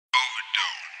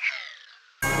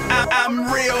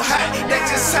I'm real hot,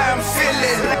 that's just how I'm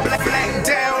feeling. Black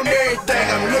down everything,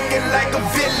 I'm looking like a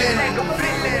villain.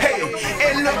 Hey,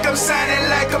 and look, I'm signing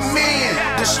like a million.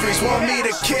 The streets want me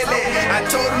to kill it. I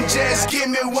told them just give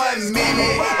me 1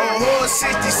 minute or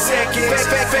 60 seconds.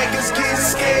 Fakers get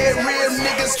scared, real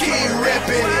niggas keep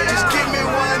reppin'. Just give me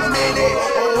 1 minute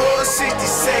or 60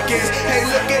 seconds. Hey,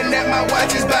 looking at my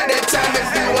watch, it's about that time if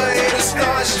you were here to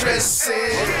start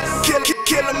stressing.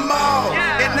 Kill them all,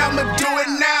 and I'ma do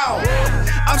it now.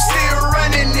 I'm still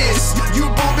running this, you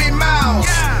booby mouths.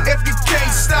 If you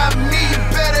can't stop me, you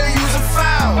better use a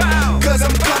foul. Cause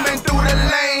I'm coming through the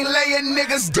lane, laying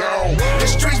niggas down. The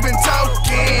streets been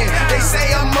talking, they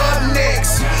say I'm up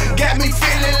next. Got me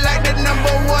feeling like the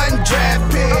 #1 draft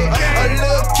pick. A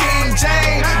little King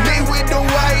James, me with the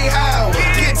White House.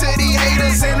 Get to these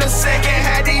haters in a second,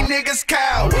 had these niggas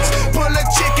cowards. Pull a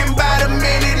chicken by the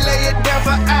minute, lay it down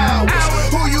for hours.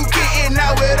 Who you getting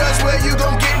out with us, where you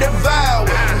gon' get devoured?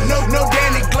 No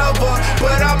Danny Glover,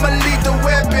 but I'ma leave the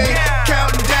weapon.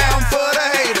 Counting down for the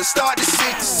haters, start to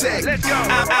 60 seconds.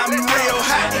 I'm real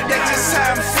hot, that's just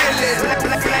how I'm feeling.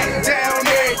 Black down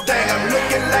everything, I'm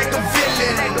looking like a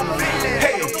villain.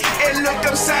 Hey, and look,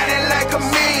 I'm signing like a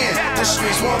million. The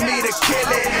streets want me to kill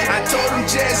it. I told them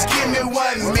just give me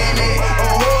 1 minute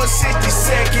or 60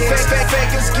 seconds.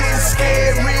 Fakers get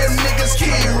scared, real niggas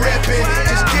keep reppin'.